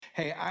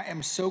Hey, I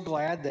am so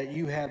glad that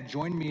you have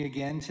joined me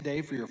again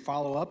today for your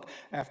follow-up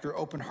after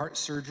open heart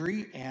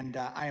surgery, and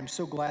I am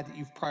so glad that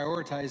you've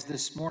prioritized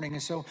this morning.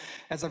 And so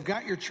as I've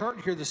got your chart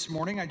here this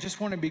morning, I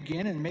just want to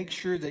begin and make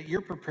sure that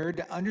you're prepared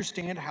to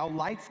understand how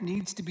life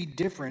needs to be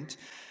different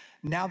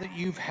now that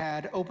you've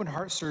had open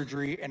heart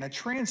surgery and a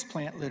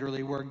transplant,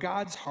 literally, where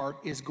God's heart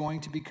is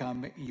going to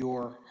become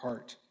your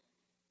heart.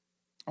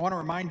 I want to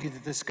remind you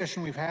that the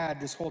discussion we've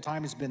had this whole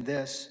time has been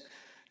this.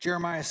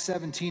 Jeremiah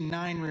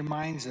 17:9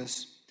 reminds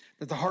us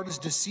that the heart is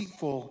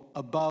deceitful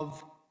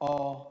above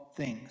all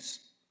things.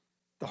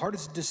 The heart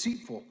is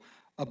deceitful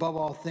above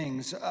all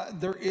things.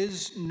 There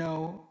is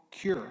no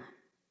cure.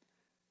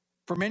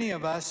 For many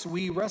of us,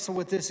 we wrestle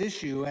with this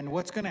issue and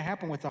what's going to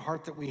happen with the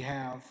heart that we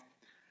have.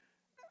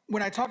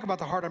 When I talk about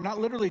the heart, I'm not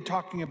literally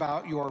talking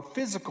about your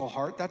physical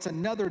heart. That's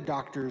another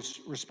doctor's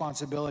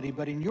responsibility.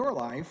 But in your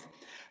life,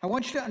 I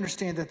want you to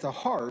understand that the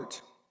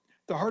heart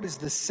is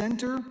the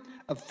center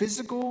of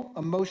physical,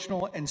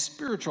 emotional, and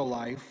spiritual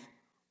life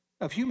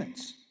of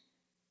humans.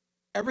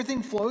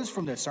 Everything flows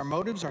from this, our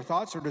motives, our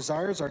thoughts, our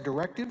desires, our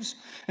directives.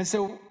 And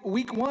so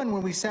week one,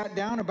 when we sat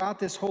down about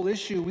this whole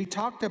issue, we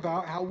talked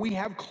about how we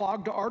have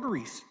clogged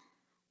arteries.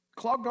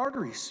 Clogged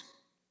arteries.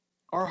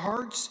 Our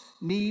hearts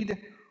need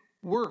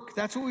work.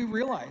 That's what we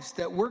realized,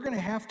 that we're going to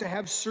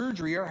have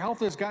surgery. Our health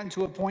has gotten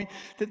to a point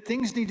that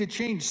things need to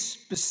change,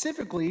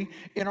 specifically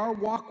in our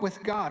walk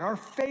with God. Our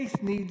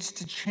faith needs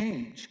to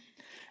change.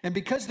 And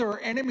because there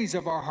are enemies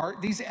of our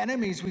heart, these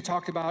enemies we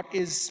talked about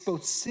is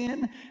both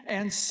sin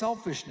and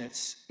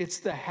selfishness. It's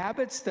the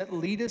habits that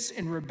lead us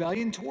in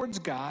rebellion towards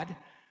God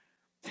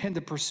and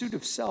the pursuit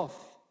of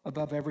self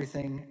above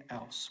everything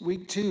else.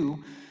 Week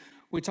two,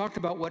 we talked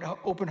about what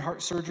open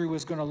heart surgery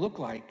was going to look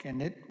like,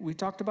 and we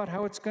talked about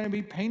how it's going to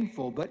be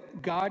painful,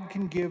 but God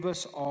can give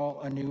us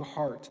all a new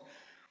heart.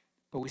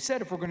 But we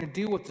said if we're going to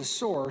deal with the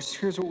source,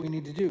 here's what we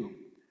need to do.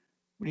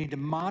 We need to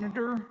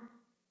monitor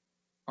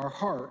our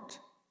heart,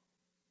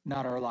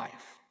 not our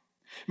life.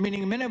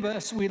 Meaning many of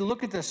us, we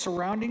look at the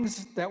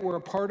surroundings that we're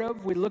a part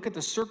of, we look at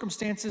the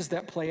circumstances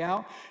that play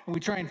out, and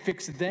we try and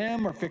fix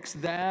them or fix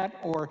that,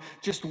 or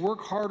just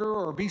work harder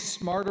or be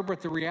smarter. But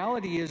the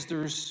reality is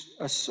there's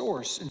a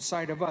source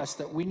inside of us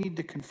that we need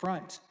to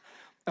confront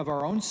of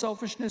our own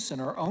selfishness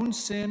and our own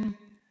sin,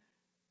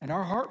 and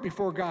our heart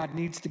before God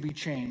needs to be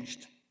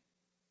changed.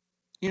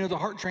 You know, the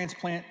heart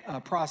transplant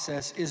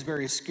process is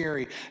very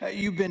scary.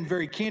 You've been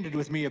very candid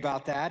with me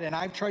about that, and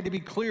I've tried to be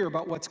clear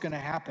about what's going to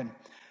happen.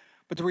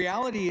 But the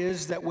reality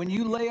is that when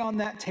you lay on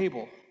that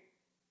table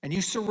and you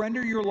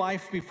surrender your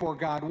life before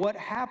God, what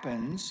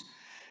happens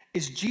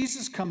is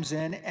Jesus comes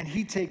in and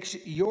he takes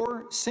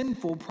your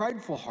sinful,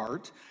 prideful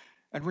heart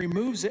and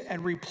removes it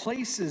and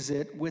replaces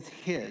it with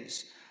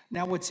his.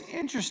 Now, what's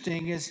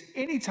interesting is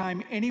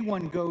anytime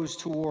anyone goes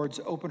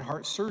towards open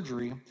heart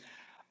surgery,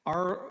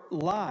 our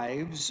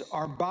lives,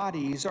 our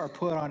bodies are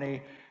put on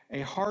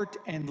a heart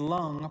and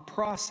lung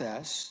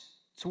process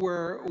to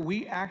where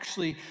we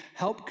actually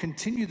help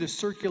continue the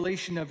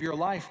circulation of your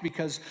life,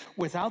 because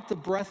without the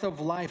breath of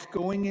life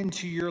going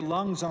into your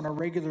lungs on a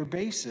regular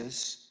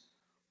basis,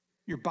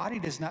 your body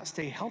does not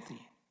stay healthy.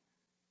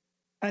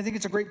 And I think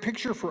it's a great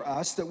picture for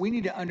us that we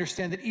need to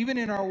understand that even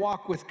in our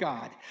walk with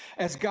God,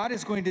 as God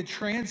is going to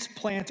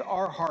transplant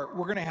our heart,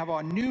 we're going to have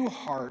a new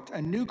heart,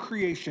 a new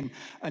creation,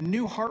 a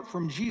new heart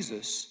from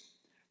Jesus.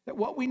 That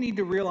what we need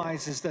to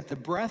realize is that the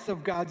breath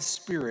of God's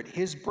Spirit,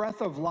 his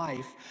breath of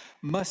life,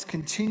 must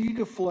continue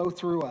to flow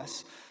through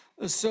us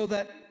so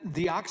that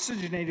the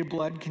oxygenated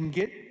blood can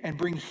get and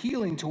bring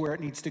healing to where it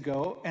needs to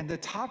go, and the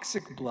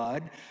toxic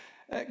blood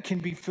can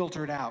be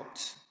filtered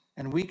out,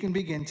 and we can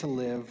begin to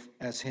live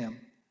as him.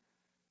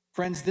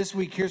 Friends, this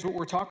week, here's what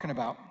we're talking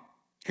about.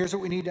 Here's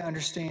what we need to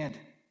understand,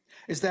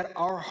 is that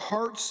our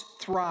hearts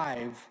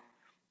thrive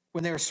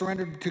when they are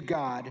surrendered to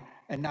God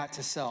and not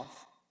to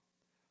self.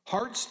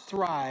 Hearts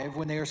thrive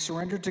when they are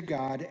surrendered to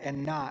God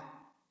and not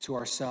to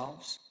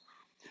ourselves.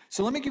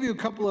 So let me give you a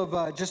couple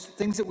of just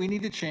things that we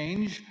need to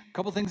change, a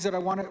couple things that I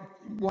want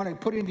to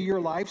put into your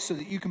life so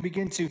that you can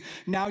begin to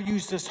now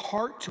use this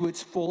heart to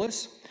its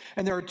fullest.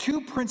 And there are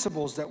two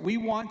principles that we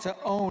want to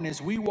own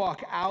as we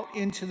walk out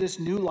into this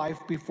new life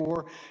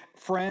before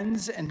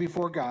friends and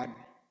before God.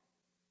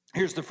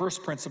 Here's the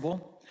first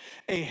principle.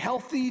 A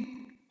healthy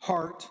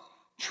heart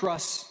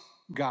trusts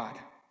God.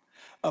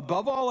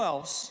 Above all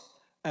else,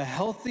 a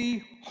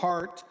healthy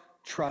heart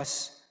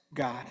trusts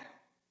God.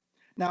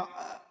 Now,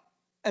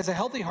 as a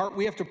healthy heart,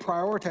 we have to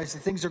prioritize the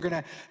things that are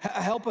going to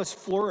help us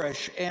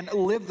flourish and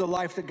live the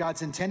life that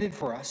God's intended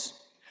for us.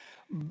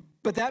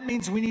 But that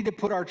means we need to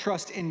put our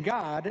trust in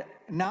God,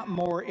 not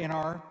more in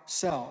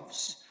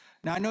ourselves.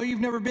 Now, I know you've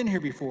never been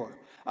here before.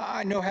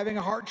 I know having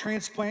a heart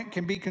transplant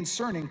can be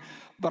concerning,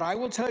 but I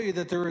will tell you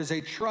that there is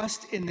a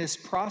trust in this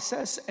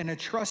process and a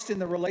trust in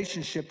the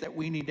relationship that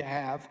we need to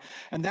have.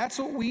 And that's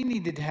what we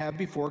needed to have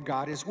before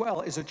God as well,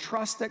 is a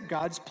trust that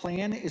God's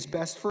plan is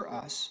best for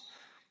us.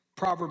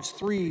 Proverbs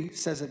 3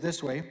 says it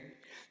this way: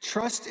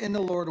 trust in the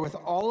Lord with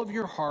all of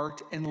your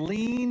heart and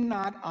lean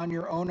not on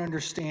your own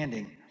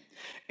understanding.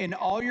 In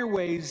all your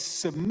ways,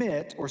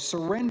 submit or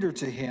surrender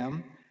to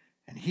him,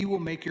 and he will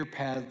make your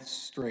paths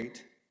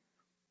straight.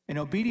 An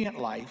obedient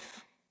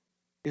life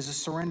is a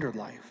surrendered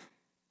life.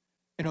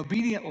 An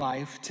obedient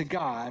life to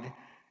God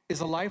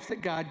is a life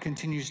that God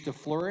continues to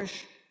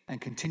flourish and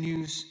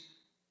continues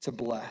to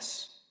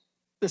bless.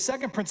 The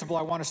second principle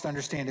I want us to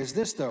understand is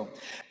this, though.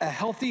 A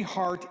healthy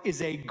heart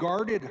is a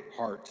guarded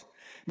heart,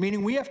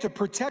 meaning we have to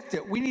protect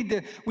it. We need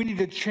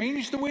to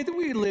change the way that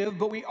we live,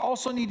 but we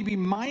also need to be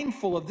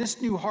mindful of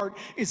this new heart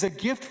is a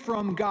gift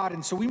from God,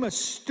 and so we must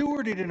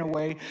steward it in a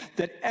way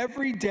that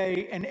every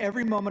day and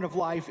every moment of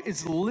life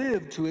is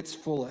lived to its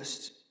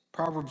fullest.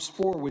 Proverbs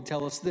 4 would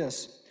tell us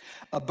this: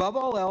 above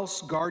all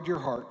else, guard your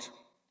heart,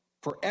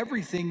 for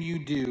everything you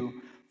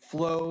do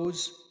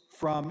flows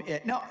from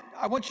it. Now,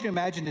 I want you to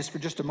imagine this for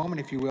just a moment,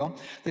 if you will,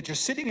 that you're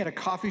sitting at a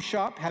coffee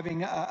shop,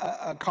 having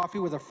a coffee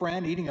with a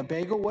friend, eating a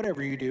bagel,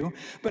 whatever you do.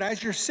 But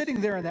as you're sitting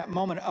there in that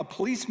moment, a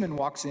policeman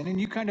walks in and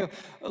you kind of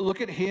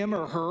look at him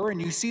or her and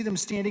you see them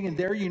standing in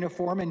their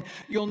uniform, and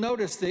you'll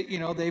notice that,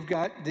 they've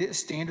got the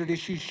standard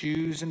issue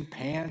shoes and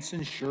pants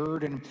and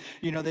shirt, and,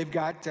 they've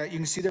got, you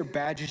can see their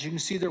badges, you can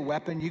see their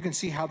weapon, you can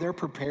see how they're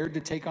prepared to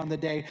take on the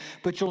day.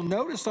 But you'll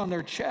notice on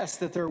their chest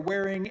that they're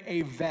wearing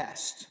a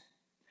vest.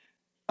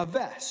 A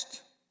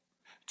vest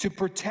to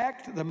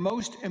protect the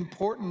most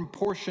important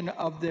portion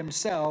of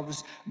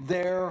themselves,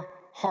 their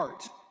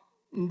heart.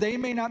 They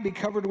may not be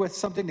covered with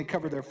something to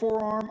cover their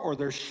forearm or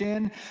their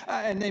shin,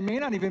 and they may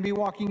not even be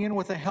walking in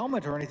with a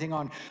helmet or anything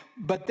on,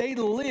 but they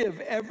live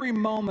every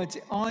moment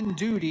on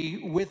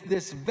duty with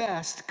this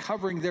vest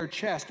covering their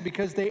chest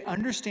because they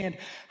understand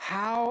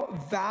how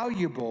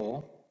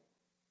valuable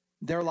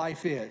their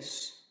life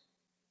is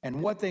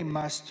and what they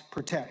must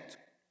protect.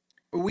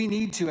 We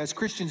need to, as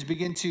Christians,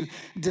 begin to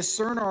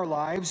discern our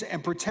lives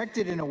and protect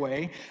it in a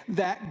way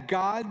that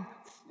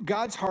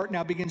God's heart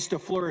now begins to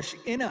flourish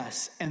in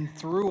us and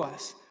through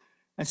us.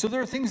 And so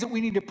there are things that we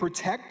need to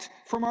protect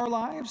from our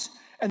lives,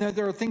 and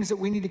there are things that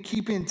we need to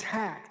keep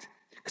intact,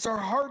 because our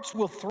hearts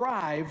will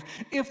thrive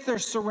if they're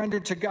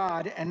surrendered to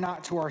God and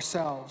not to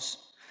ourselves.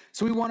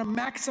 So we want to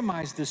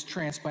maximize this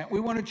transplant. We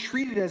want to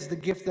treat it as the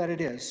gift that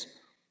it is.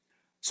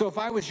 So if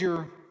I was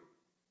your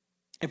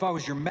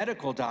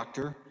medical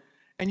doctor,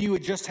 and you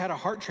had just had a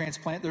heart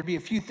transplant, there'd be a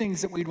few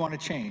things that we'd want to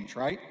change,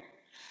 right?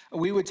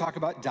 We would talk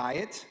about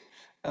diet.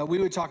 We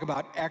would talk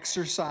about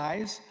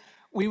exercise.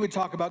 We would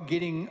talk about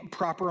getting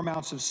proper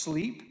amounts of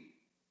sleep.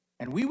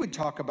 And we would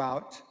talk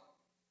about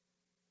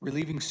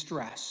relieving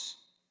stress,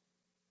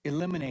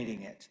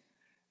 eliminating it,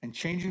 and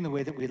changing the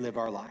way that we live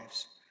our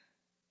lives.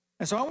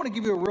 And so I want to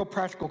give you a real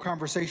practical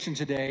conversation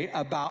today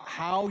about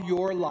how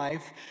your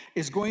life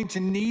is going to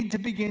need to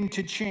begin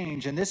to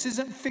change. And this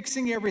isn't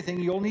fixing everything.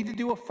 You'll need to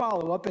do a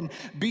follow-up and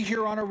be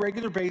here on a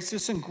regular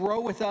basis and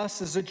grow with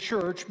us as a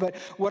church. But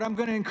what I'm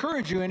going to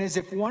encourage you in is,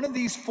 if one of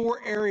these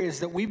four areas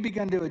that we've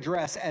begun to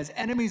address as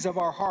enemies of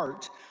our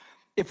heart,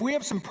 if we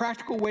have some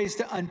practical ways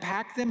to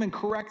unpack them and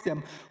correct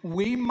them,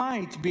 we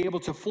might be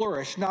able to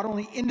flourish not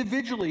only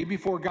individually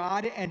before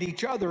God and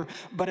each other,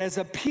 but as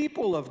a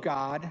people of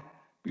God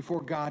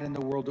before God and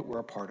the world that we're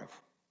a part of.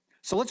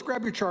 So let's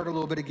grab your chart a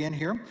little bit again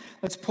here.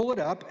 Let's pull it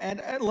up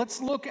and let's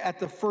look at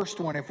the first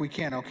one if we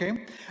can,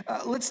 okay?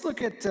 Let's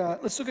look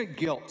at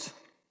guilt.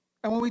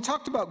 And when we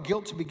talked about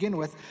guilt to begin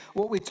with,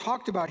 what we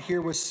talked about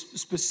here was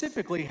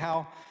specifically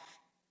how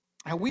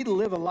we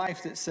live a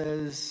life that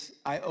says,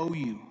 I owe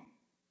you.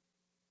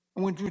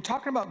 And when we're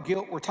talking about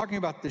guilt, we're talking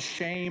about the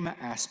shame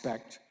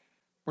aspect.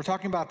 We're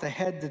talking about the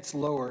head that's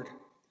lowered.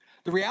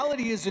 The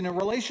reality is, in a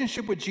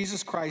relationship with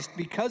Jesus Christ,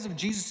 because of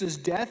Jesus'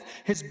 death,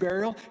 his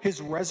burial, his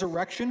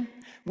resurrection,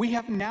 we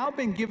have now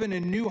been given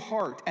a new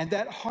heart, and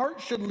that heart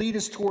should lead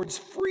us towards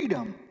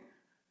freedom.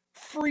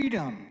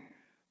 Freedom.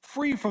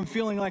 Free from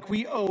feeling like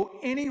we owe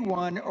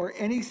anyone or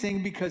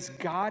anything, because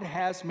God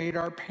has made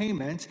our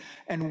payment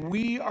and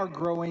we are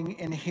growing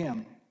in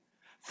him.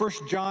 1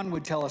 John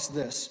would tell us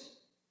this: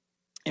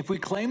 if we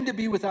claim to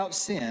be without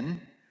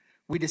sin,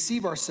 we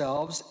deceive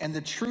ourselves and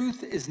the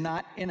truth is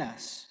not in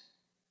us.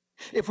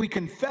 If we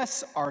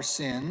confess our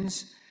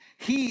sins,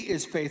 he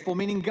is faithful,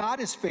 meaning God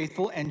is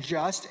faithful and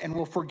just, and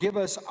will forgive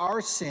us our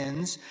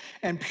sins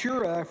and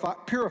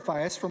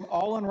purify us from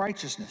all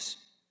unrighteousness.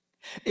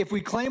 If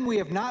we claim we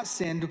have not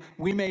sinned,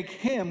 we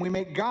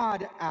make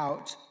God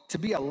out to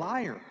be a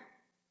liar,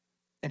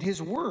 and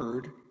his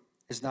word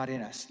is not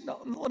in us.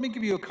 Now, let me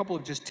give you a couple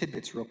of just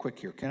tidbits real quick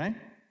here, can I?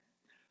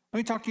 Let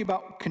me talk to you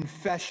about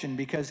confession,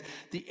 because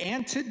the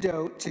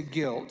antidote to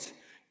guilt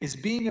is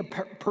being a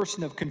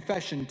person of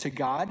confession to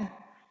God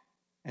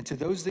and to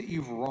those that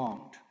you've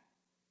wronged.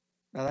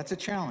 Now, that's a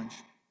challenge.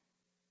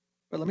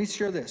 But let me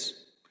share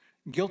this.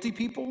 Guilty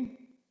people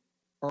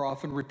are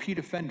often repeat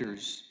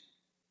offenders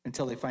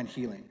until they find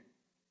healing.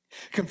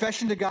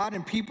 Confession to God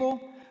and people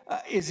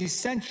is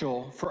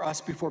essential for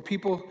us before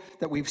people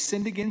that we've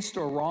sinned against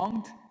or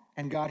wronged,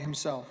 and God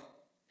himself.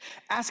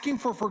 Asking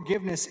for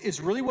forgiveness is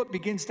really what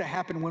begins to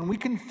happen when we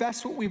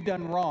confess what we've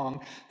done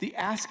wrong. The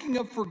asking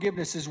of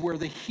forgiveness is where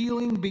the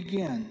healing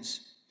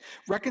begins.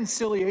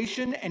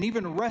 Reconciliation and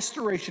even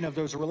restoration of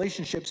those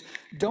relationships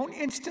don't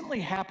instantly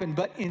happen,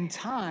 but in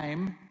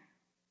time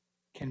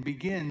can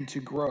begin to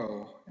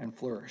grow and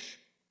flourish.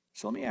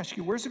 So let me ask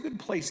you, where's a good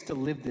place to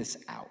live this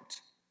out?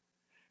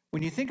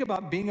 When you think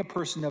about being a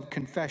person of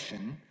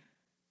confession,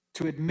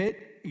 to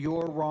admit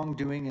your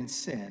wrongdoing and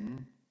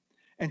sin,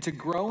 and to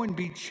grow and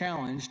be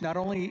challenged, not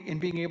only in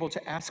being able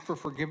to ask for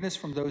forgiveness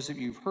from those that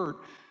you've hurt,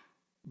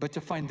 but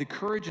to find the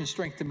courage and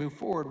strength to move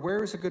forward,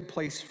 where is a good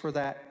place for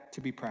that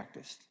to be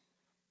practiced?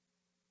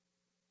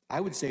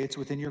 I would say it's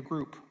within your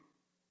group.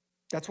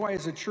 That's why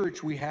as a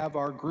church, we have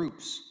our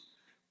groups.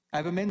 I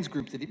have a men's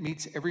group that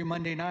meets every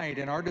Monday night,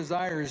 and our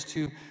desire is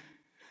to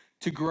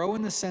grow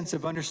in the sense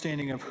of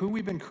understanding of who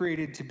we've been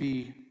created to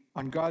be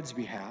on God's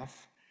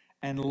behalf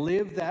and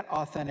live that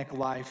authentic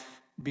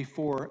life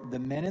before the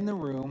men in the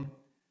room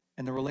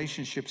and the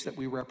relationships that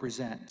we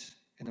represent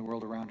in the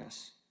world around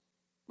us.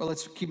 Well,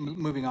 let's keep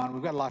moving on.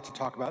 We've got a lot to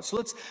talk about. So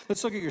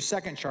let's look at your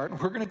second chart.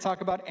 We're going to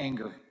talk about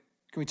anger.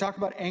 Can we talk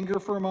about anger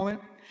for a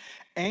moment?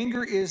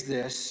 Anger is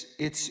this.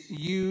 It's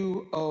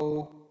you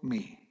owe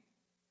me.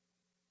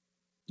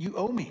 You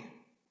owe me.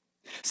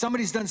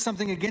 Somebody's done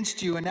something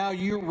against you, and now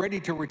you're ready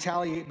to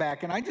retaliate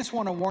back. And I just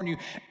want to warn you,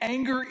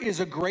 anger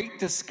is a great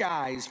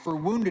disguise for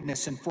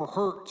woundedness and for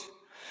hurt.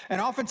 And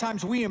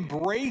oftentimes we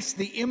embrace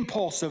the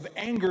impulse of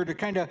anger to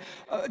kind of,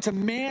 to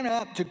man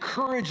up, to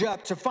courage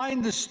up, to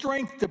find the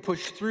strength to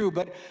push through.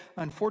 But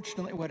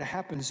unfortunately, what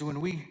happens when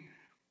we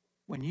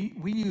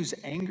use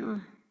anger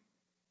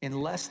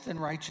in less than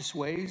righteous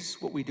ways,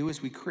 what we do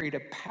is we create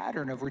a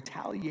pattern of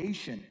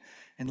retaliation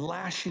and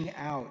lashing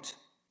out.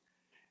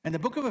 In the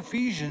book of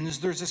Ephesians,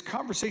 there's this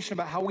conversation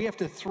about how we have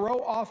to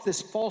throw off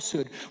this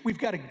falsehood. We've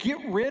got to get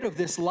rid of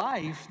this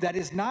life that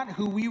is not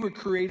who we were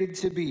created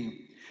to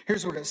be.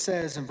 Here's what it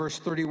says in verse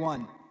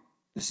 31.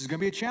 This is going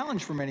to be a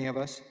challenge for many of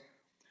us.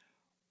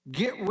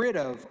 Get rid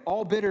of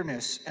all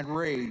bitterness and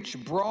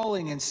rage,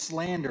 brawling and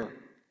slander,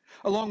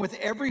 along with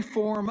every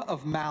form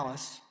of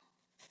malice.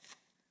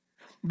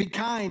 Be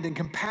kind and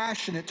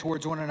compassionate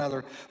towards one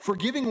another,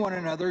 forgiving one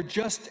another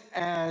just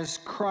as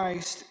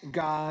Christ,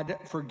 God,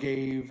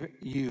 forgave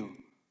you.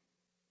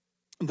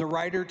 The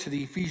writer to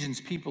the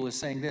Ephesians people is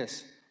saying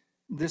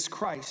this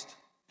Christ,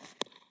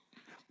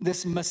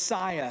 this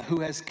Messiah who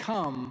has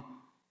come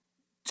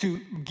to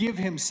give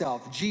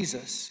himself,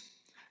 Jesus,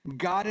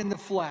 God in the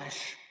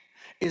flesh,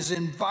 is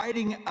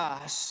inviting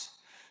us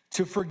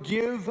to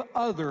forgive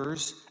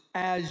others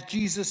as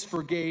Jesus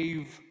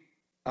forgave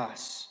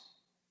us.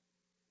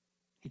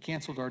 He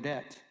canceled our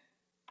debt.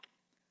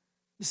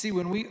 See,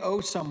 when we owe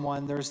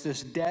someone, there's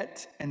this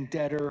debt and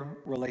debtor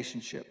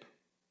relationship.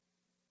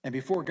 And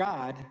before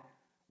God,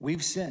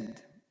 we've sinned.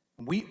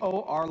 We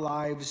owe our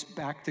lives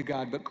back to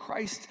God. But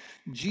Christ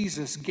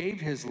Jesus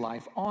gave his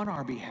life on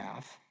our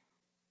behalf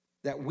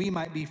that we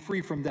might be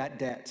free from that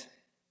debt.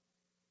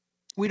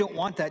 We don't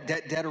want that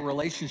debt-debtor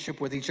relationship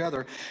with each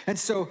other. And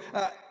so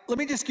let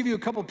me just give you a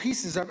couple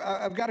pieces.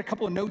 I've got a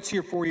couple of notes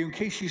here for you in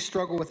case you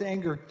struggle with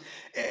anger.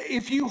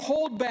 If you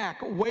hold back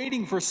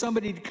waiting for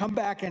somebody to come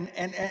back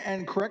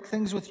and correct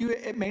things with you,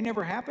 it may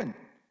never happen.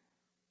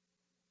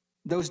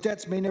 Those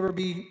debts may never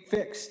be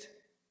fixed.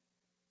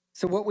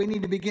 So what we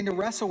need to begin to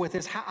wrestle with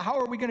is how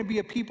are we going to be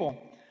a people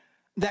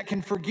that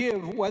can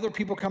forgive whether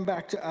people come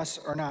back to us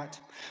or not?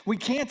 We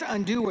can't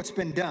undo what's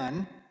been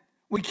done.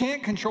 We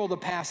can't control the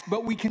past,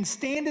 but we can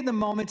stand in the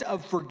moment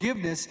of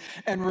forgiveness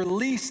and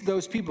release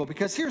those people.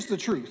 Because here's the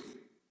truth.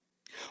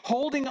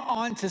 Holding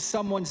on to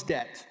someone's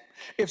debt,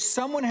 if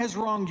someone has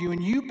wronged you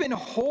and you've been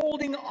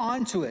holding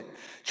on to it,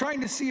 trying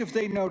to see if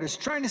they notice,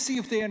 trying to see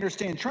if they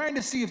understand, trying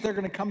to see if they're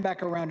going to come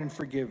back around and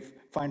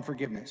find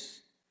forgiveness.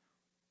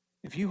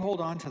 If you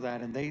hold on to that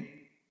and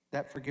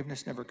that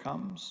forgiveness never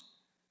comes,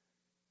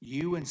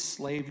 you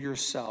enslave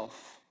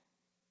yourself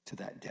to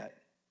that debt.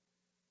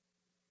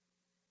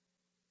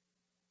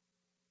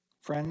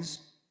 Friends,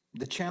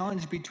 the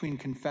challenge between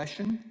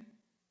confession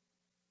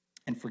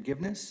and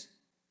forgiveness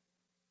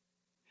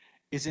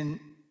is in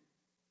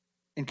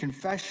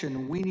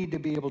confession, we need to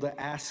be able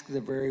to ask the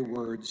very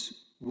words,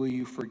 will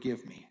you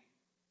forgive me?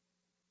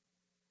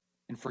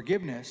 In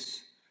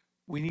forgiveness,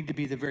 we need to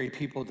be the very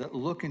people that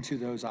look into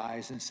those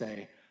eyes and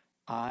say,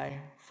 I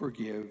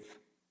forgive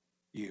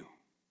you.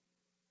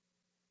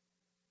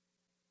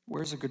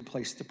 Where's a good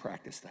place to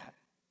practice that?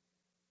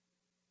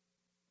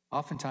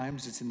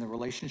 Oftentimes, it's in the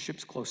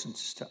relationships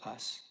closest to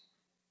us.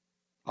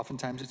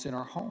 Oftentimes, it's in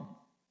our home,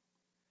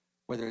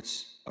 whether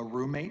it's a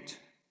roommate,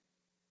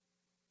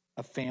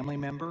 a family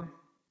member,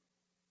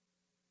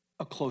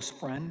 a close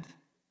friend,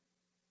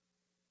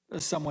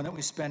 someone that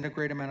we spend a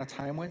great amount of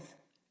time with.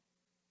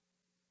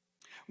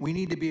 We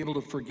need to be able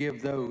to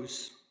forgive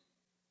those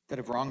that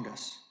have wronged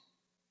us.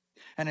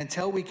 And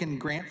until we can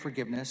grant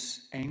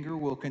forgiveness, anger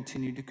will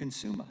continue to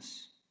consume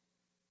us.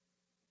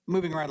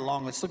 Moving right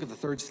along, let's look at the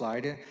third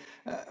slide.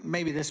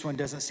 Maybe this one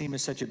doesn't seem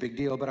as such a big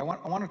deal, but I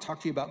want to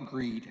talk to you about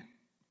greed.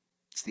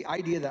 It's the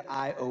idea that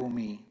I owe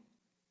me.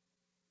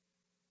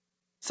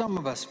 Some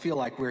of us feel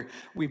like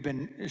we've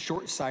been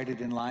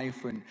short-sighted in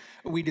life and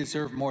we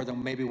deserve more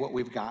than maybe what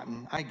we've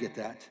gotten. I get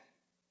that.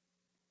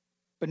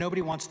 But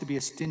nobody wants to be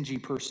a stingy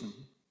person.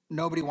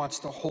 Nobody wants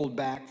to hold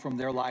back from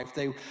their life.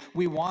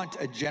 We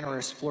want a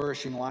generous,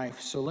 flourishing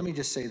life. So let me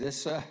just say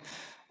this.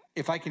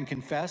 If I can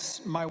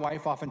confess, my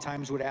wife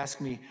oftentimes would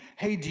ask me,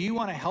 hey, do you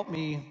want to help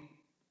me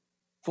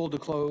fold the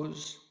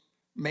clothes,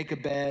 make a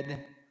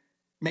bed,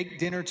 make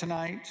dinner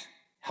tonight,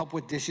 help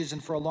with dishes?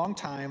 And for a long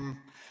time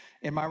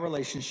in my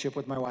relationship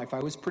with my wife, I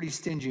was pretty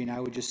stingy, and I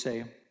would just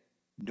say,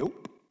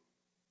 nope,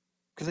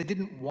 because I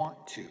didn't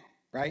want to,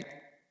 right?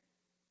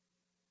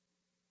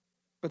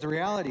 But the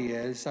reality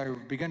is,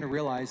 I've begun to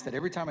realize that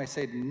every time I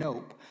said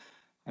nope,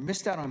 I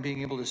missed out on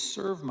being able to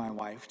serve my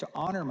wife, to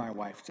honor my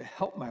wife, to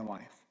help my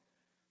wife.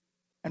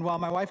 And while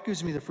my wife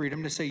gives me the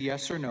freedom to say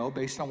yes or no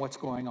based on what's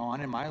going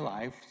on in my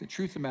life, the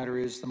truth of the matter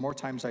is the more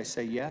times I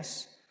say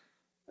yes,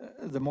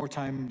 the more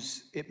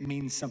times it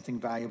means something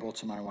valuable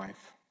to my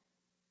wife.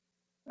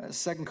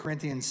 2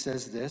 Corinthians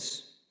says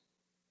this,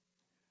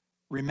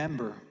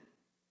 remember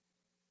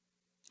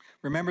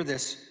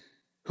this,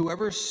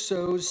 whoever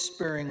sows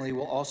sparingly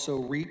will also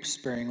reap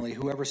sparingly.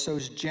 Whoever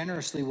sows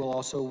generously will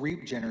also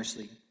reap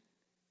generously.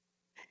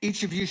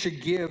 Each of you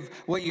should give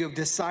what you have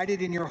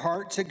decided in your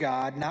heart to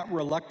God, not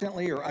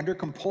reluctantly or under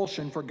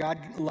compulsion, for God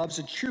loves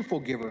a cheerful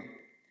giver.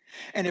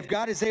 And if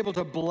God is able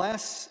to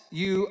bless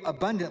you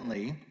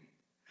abundantly,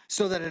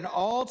 so that in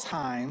all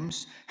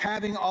times,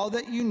 having all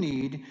that you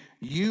need,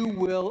 you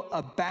will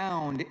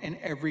abound in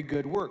every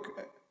good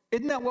work.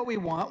 Isn't that what we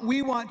want?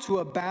 We want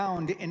to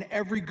abound in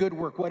every good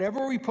work.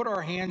 Whatever we put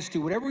our hands to,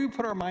 whatever we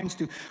put our minds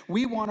to,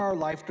 we want our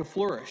life to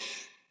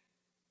flourish.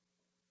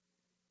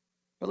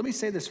 But let me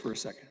say this for a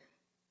second.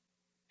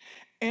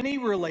 Any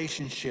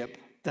relationship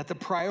that the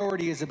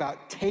priority is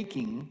about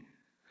taking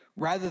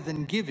rather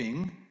than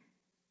giving,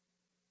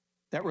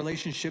 that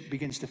relationship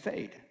begins to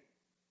fade.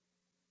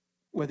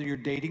 Whether you're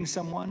dating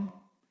someone,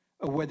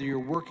 or whether you're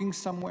working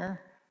somewhere,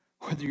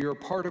 whether you're a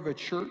part of a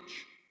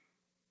church,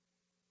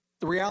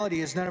 the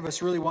reality is none of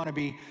us really want to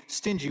be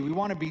stingy. We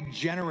want to be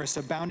generous,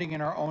 abounding in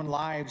our own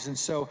lives. And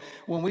so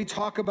when we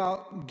talk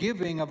about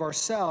giving of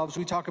ourselves,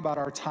 we talk about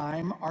our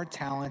time, our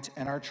talent,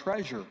 and our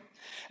treasure.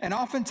 And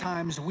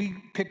oftentimes we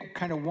pick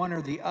kind of one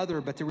or the other,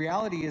 but the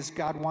reality is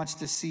God wants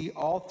to see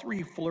all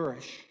three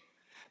flourish.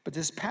 But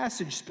this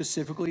passage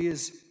specifically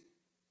is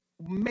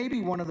maybe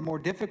one of the more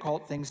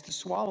difficult things to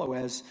swallow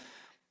as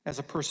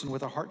a person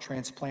with a heart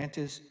transplant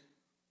is,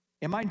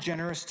 am I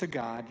generous to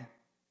God,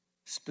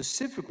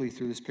 specifically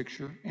through this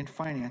picture, in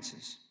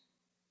finances?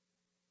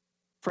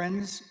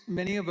 Friends,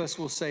 many of us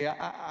will say,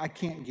 I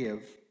can't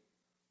give.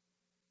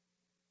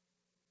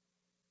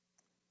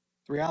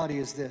 The reality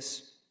is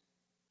this.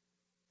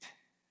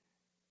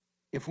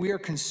 If we are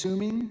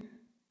consuming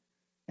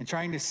and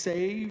trying to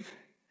save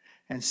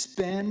and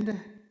spend,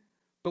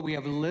 but we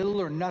have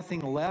little or nothing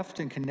left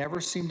and can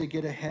never seem to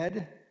get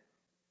ahead,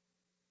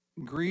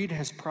 greed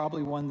has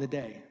probably won the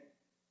day.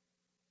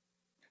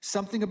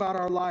 Something about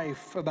our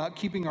life, about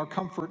keeping our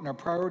comfort and our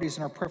priorities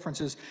and our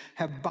preferences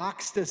have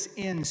boxed us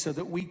in so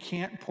that we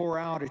can't pour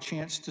out a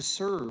chance to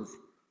serve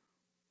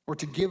or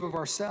to give of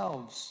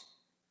ourselves.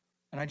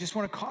 And I just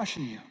want to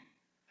caution you,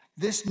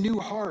 this new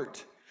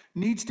heart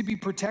needs to be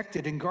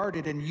protected and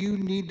guarded, and you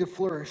need to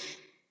flourish.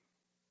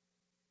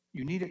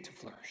 You need it to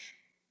flourish.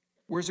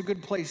 Where's a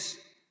good place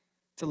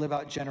to live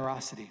out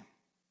generosity?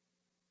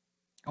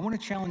 I want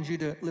to challenge you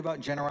to live out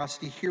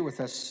generosity here with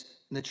us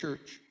in the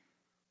church,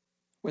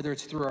 whether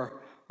it's through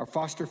our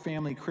foster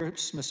family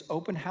Christmas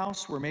open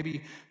house, where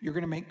maybe you're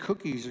going to make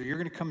cookies or you're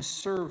going to come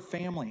serve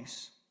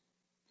families,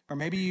 or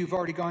maybe you've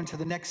already gone to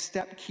the Next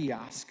Step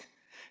kiosk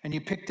and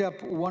you picked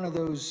up one of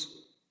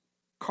those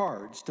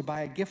cards to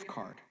buy a gift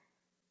card.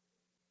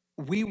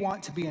 We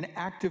want to be an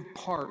active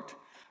part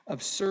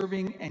of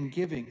serving and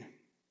giving.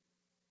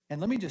 And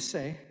let me just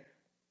say,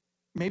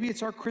 maybe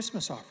it's our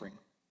Christmas offering.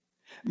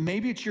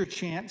 Maybe it's your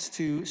chance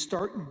to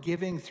start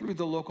giving through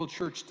the local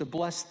church to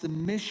bless the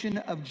mission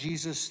of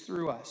Jesus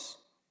through us.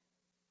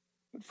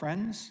 But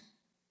friends,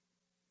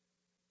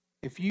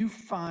 if you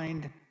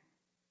find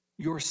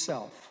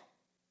yourself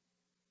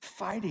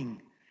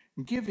fighting,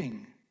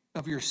 giving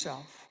of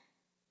yourself,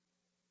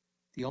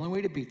 the only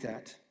way to beat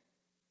that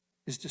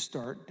is to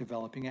start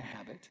developing a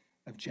habit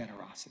of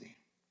generosity.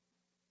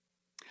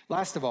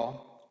 Last of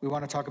all, we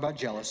want to talk about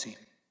jealousy.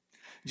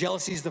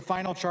 Jealousy is the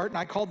final chart, and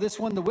I call this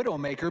one the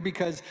Widowmaker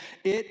because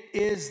it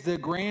is the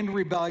grand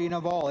rebellion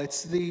of all.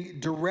 It's the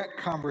direct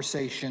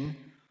conversation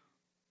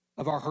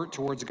of our hurt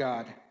towards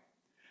God.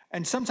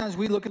 And sometimes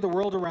we look at the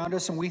world around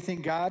us and we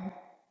think, God,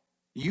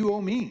 you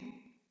owe me.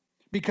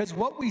 Because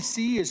what we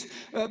see is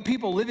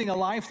people living a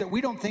life that we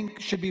don't think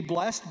should be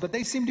blessed, but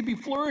they seem to be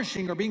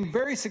flourishing or being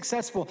very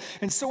successful.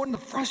 And so in the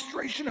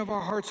frustration of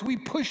our hearts, we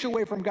push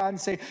away from God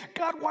and say,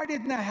 God, why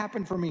didn't that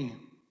happen for me?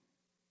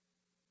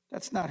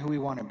 That's not who we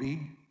want to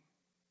be.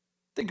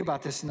 Think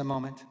about this in a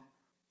moment.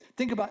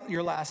 Think about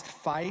your last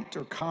fight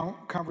or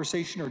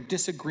conversation or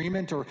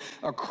disagreement or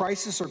a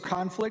crisis or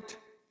conflict.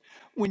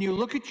 When you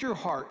look at your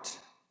heart,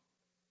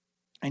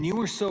 and you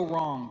were so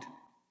wronged,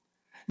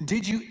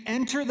 did you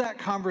enter that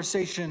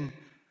conversation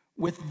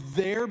with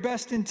their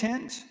best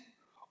intent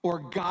or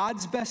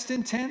God's best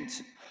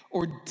intent?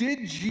 Or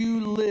did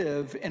you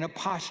live in a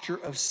posture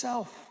of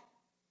self?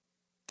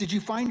 Did you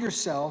find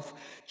yourself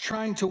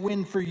trying to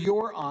win for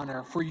your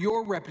honor, for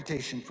your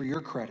reputation, for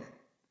your credit?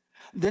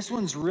 This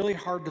one's really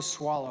hard to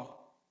swallow,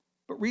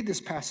 but read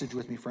this passage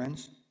with me,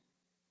 friends.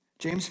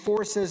 James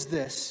 4 says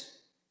this: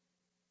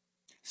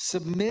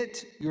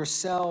 submit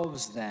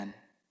yourselves then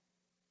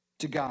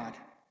to God.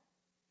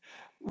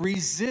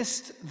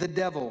 Resist the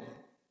devil,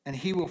 and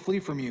he will flee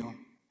from you.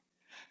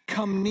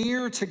 Come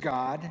near to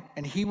God,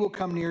 and he will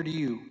come near to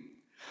you.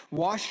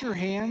 Wash your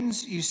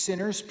hands, you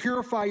sinners.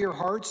 Purify your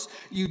hearts,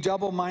 you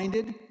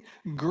double-minded.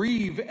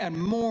 Grieve and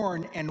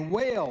mourn and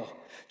wail.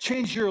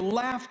 Change your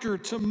laughter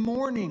to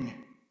mourning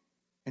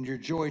and your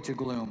joy to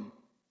gloom.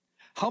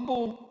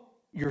 Humble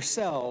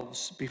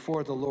yourselves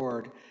before the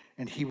Lord,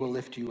 and he will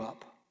lift you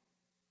up.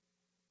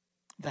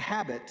 The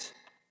habit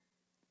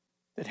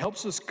that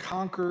helps us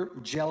conquer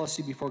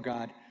jealousy before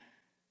God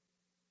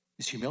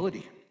is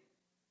humility.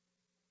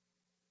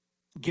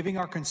 Giving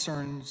our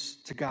concerns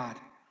to God.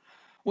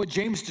 What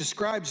James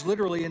describes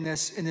literally in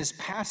this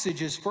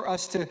passage is for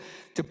us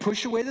to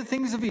push away the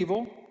things of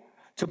evil,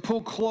 to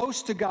pull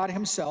close to God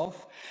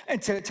himself,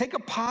 and to take a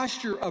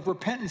posture of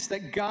repentance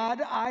that,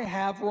 God, I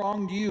have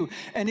wronged you.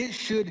 And it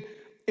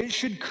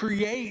should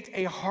create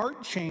a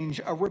heart change,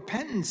 a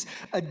repentance,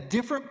 a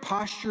different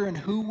posture in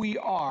who we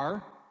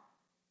are,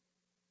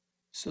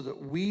 so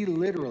that we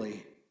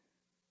literally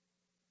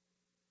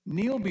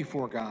kneel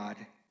before God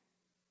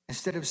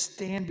instead of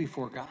stand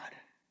before God,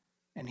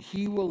 and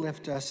he will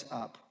lift us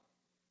up.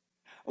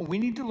 We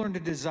need to learn to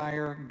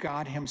desire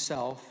God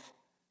himself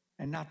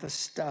and not the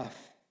stuff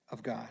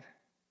of God.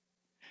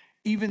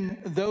 Even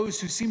those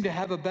who seem to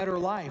have a better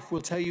life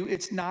will tell you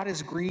it's not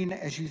as green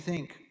as you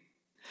think.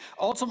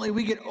 Ultimately,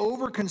 we get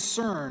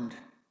over-concerned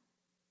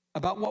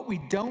about what we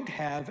don't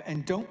have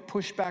and don't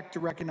push back to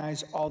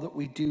recognize all that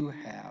we do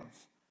have.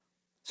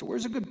 So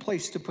where's a good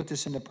place to put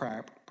this into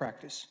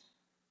practice?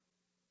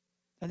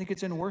 I think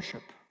it's in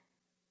worship.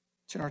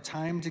 It's in our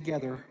time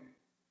together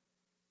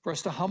for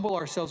us to humble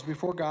ourselves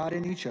before God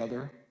and each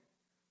other,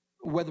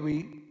 whether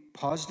we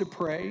pause to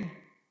pray,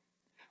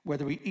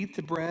 whether we eat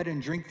the bread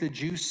and drink the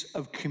juice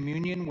of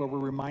communion, where we're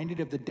reminded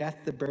of the death,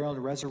 the burial, and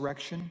the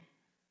resurrection.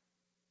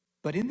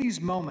 But in these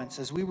moments,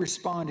 as we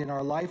respond in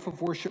our life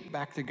of worship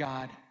back to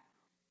God,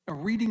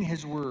 reading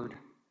his word,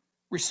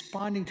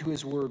 responding to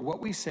his word,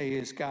 what we say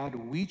is, God,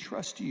 we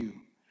trust you,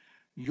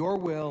 your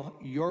will,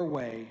 your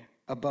way,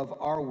 above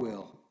our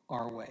will,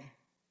 our way.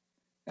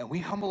 And we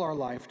humble our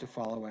life to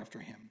follow after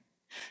him.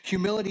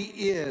 Humility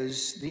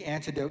is the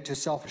antidote to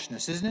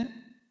selfishness, isn't it?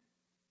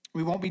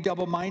 We won't be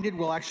double-minded.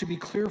 We'll actually be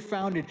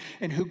clear-founded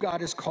in who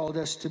God has called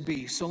us to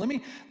be. So let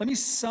me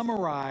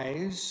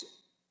summarize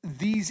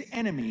these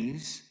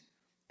enemies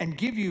and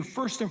give you,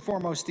 first and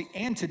foremost, the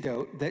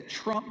antidote that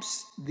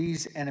trumps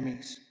these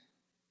enemies.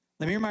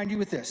 Let me remind you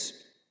with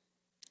this.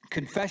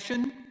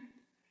 Confession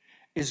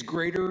is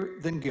greater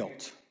than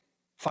guilt.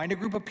 Find a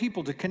group of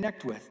people to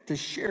connect with, to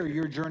share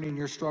your journey and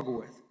your struggle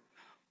with.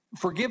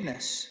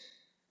 Forgiveness.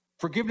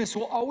 Forgiveness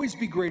will always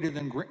be greater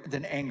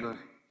than anger.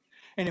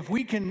 And if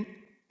we can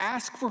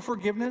ask for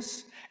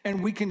forgiveness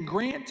and we can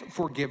grant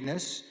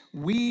forgiveness,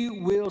 we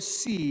will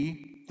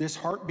see this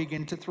heart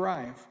begin to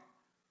thrive.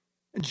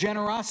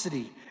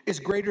 Generosity is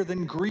greater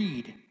than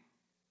greed.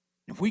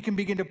 If we can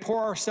begin to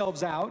pour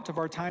ourselves out of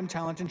our time,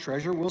 talent, and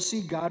treasure, we'll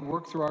see God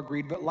work through our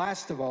greed. But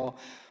last of all,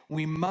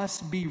 we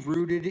must be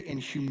rooted in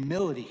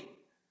humility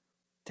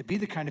to be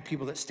the kind of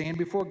people that stand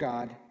before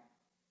God,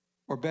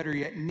 or better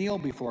yet, kneel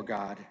before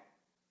God,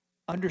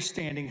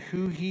 understanding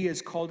who he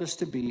has called us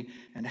to be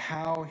and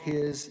how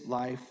his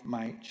life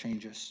might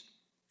change us.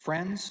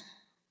 Friends,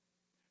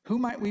 who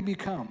might we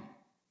become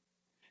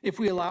if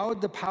we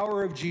allowed the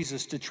power of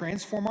Jesus to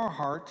transform our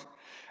heart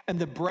and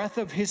the breath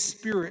of his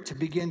Spirit to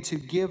begin to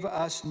give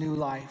us new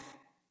life?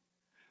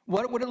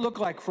 What would it look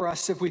like for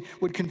us if we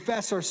would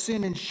confess our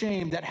sin and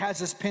shame that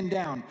has us pinned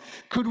down?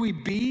 Could we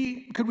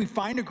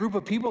find a group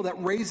of people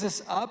that raise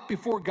us up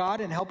before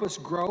God and help us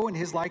grow in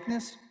his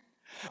likeness?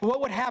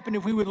 What would happen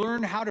if we would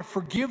learn how to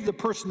forgive the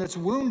person that's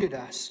wounded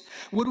us?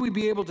 Would we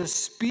be able to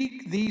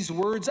speak these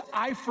words,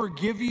 I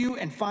forgive you,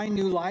 and find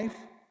new life?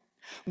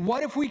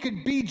 What if we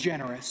could be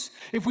generous?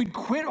 If we'd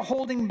quit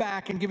holding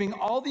back and giving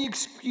all the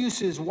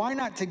excuses, why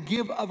not to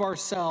give of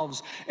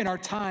ourselves and our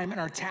time and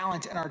our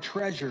talent and our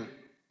treasure?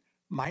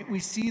 Might we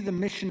see the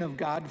mission of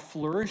God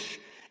flourish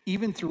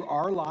even through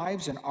our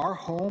lives and our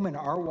home and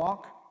our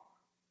walk?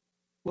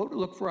 What would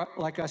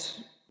it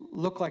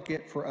look like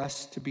it for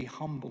us to be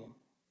humble?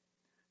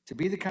 To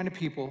be the kind of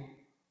people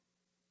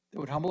that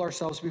would humble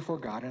ourselves before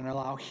God and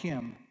allow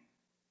him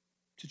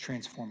to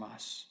transform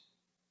us.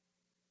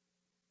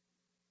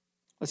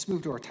 Let's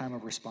move to our time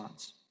of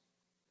response.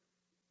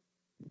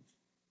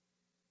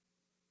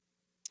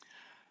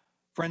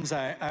 Friends,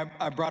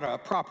 I brought a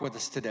prop with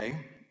us today,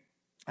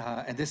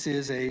 and this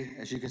is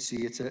as you can see,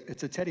 it's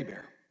a teddy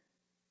bear.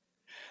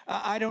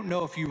 I don't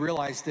know if you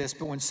realize this,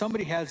 but when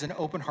somebody has an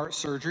open heart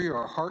surgery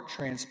or a heart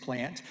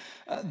transplant,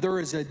 there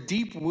is a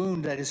deep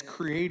wound that is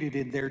created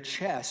in their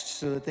chest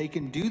so that they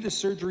can do the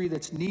surgery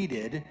that's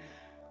needed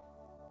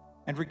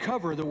and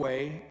recover the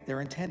way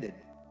they're intended.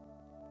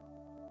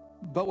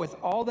 But with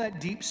all that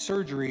deep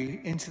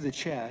surgery into the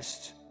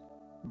chest,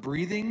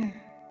 breathing,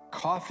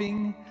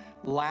 coughing,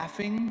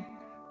 laughing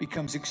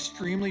becomes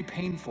extremely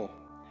painful.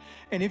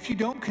 And if you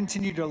don't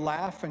continue to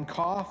laugh and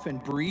cough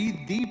and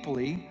breathe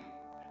deeply,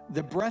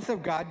 the breath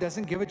of God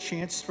doesn't give a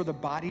chance for the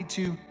body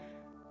to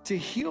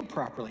heal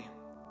properly.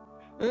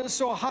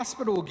 So a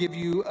hospital will give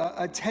you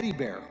a teddy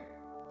bear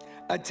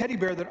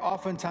that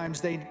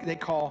oftentimes they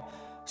call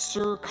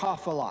Sir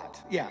Cough a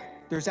Lot. Yeah,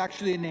 there's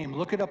actually a name.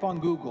 Look it up on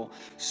Google,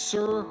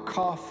 Sir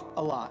Cough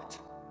a Lot.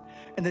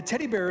 And the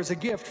teddy bear is a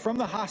gift from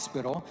the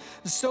hospital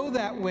so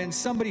that when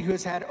somebody who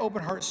has had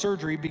open heart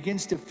surgery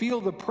begins to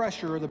feel the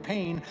pressure or the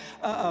pain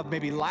of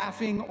maybe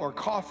laughing or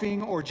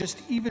coughing or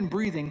just even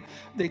breathing,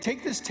 they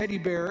take this teddy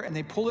bear and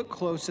they pull it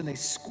close and they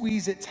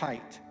squeeze it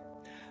tight.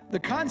 The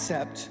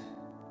concept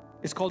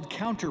is called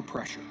counter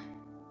pressure.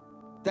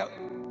 That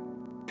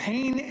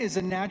pain is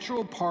a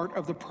natural part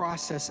of the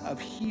process of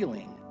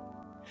healing.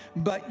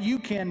 But you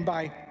can,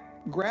 by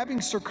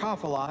grabbing Sir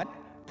Cough a Lot,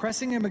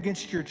 pressing him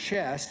against your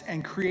chest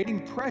and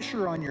creating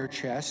pressure on your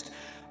chest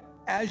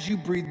as you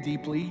breathe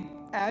deeply,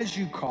 as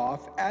you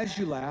cough, as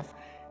you laugh,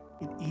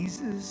 it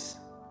eases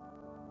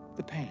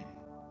the pain.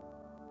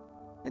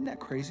 Isn't that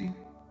crazy?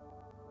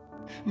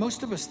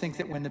 Most of us think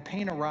that when the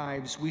pain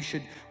arrives, we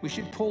should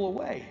pull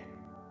away.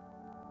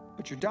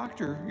 But your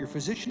doctor, your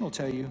physician will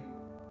tell you,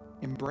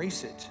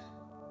 embrace it,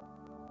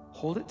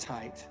 hold it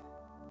tight,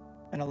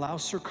 and allow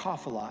Sir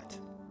Cough a Lot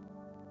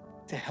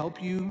to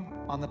help you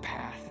on the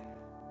path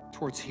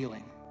towards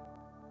healing.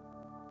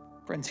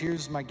 Friends,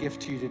 here's my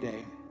gift to you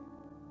today.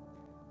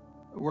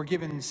 We're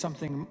given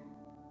something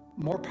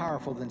more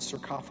powerful than Sir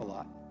Cough a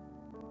Lot.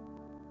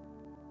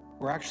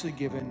 We're actually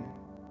given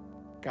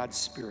God's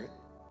Spirit.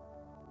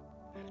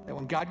 That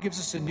when God gives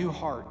us a new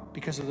heart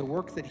because of the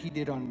work that he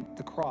did on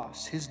the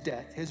cross, his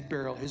death, his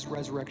burial, his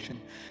resurrection,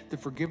 the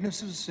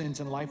forgiveness of sins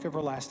and life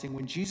everlasting,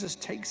 when Jesus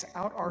takes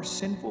out our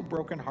sinful,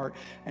 broken heart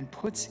and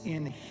puts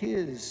in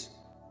his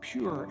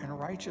pure and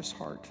righteous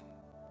heart,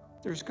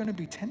 there's going to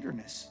be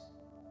tenderness.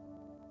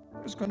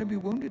 There's going to be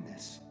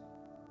woundedness.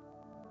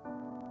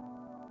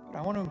 But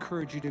I want to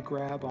encourage you to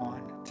grab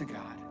on to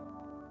God,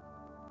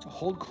 to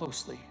hold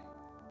closely.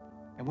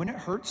 And when it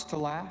hurts to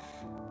laugh,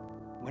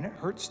 when it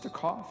hurts to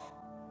cough,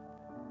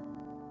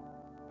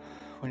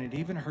 when it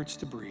even hurts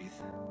to breathe,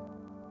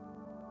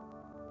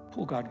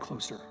 pull God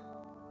closer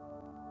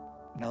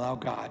and allow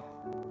God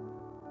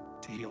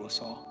to heal us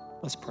all.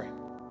 Let's pray.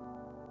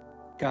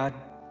 God,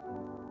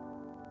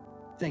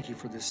 thank you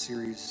for this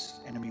series,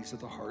 Enemies of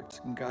the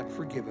Heart. And God,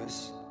 forgive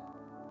us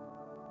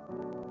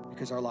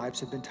because our lives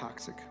have been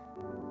toxic.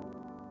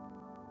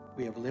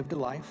 We have lived a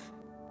life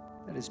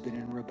that has been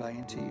in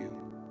rebellion to you.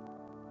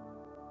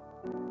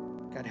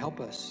 God, help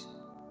us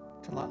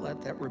to not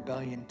let that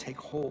rebellion take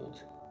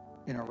hold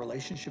in our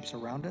relationships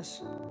around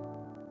us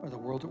or the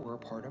world that we're a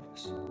part of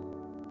us.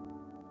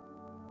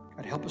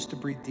 God, help us to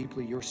breathe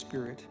deeply your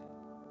Spirit,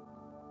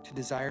 to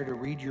desire to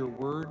read your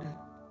word,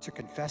 to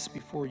confess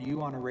before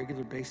you on a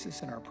regular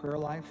basis in our prayer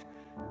life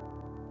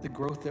the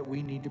growth that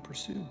we need to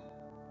pursue.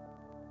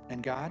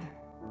 And God,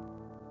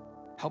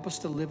 help us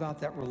to live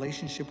out that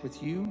relationship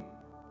with you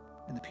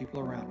and the people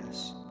around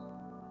us.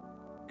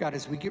 God,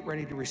 as we get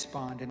ready to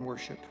respond in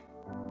worship,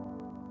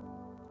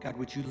 God,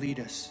 would you lead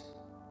us?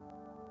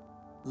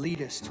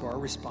 Lead us to our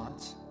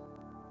response.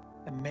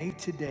 And may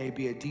today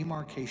be a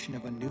demarcation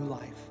of a new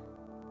life,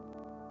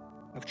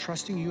 of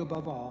trusting you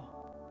above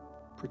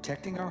all,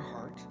 protecting our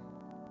heart,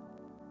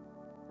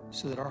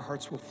 so that our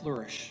hearts will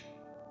flourish,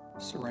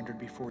 surrendered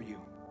before you.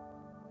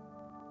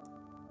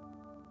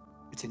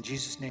 It's in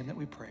Jesus' name that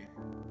we pray.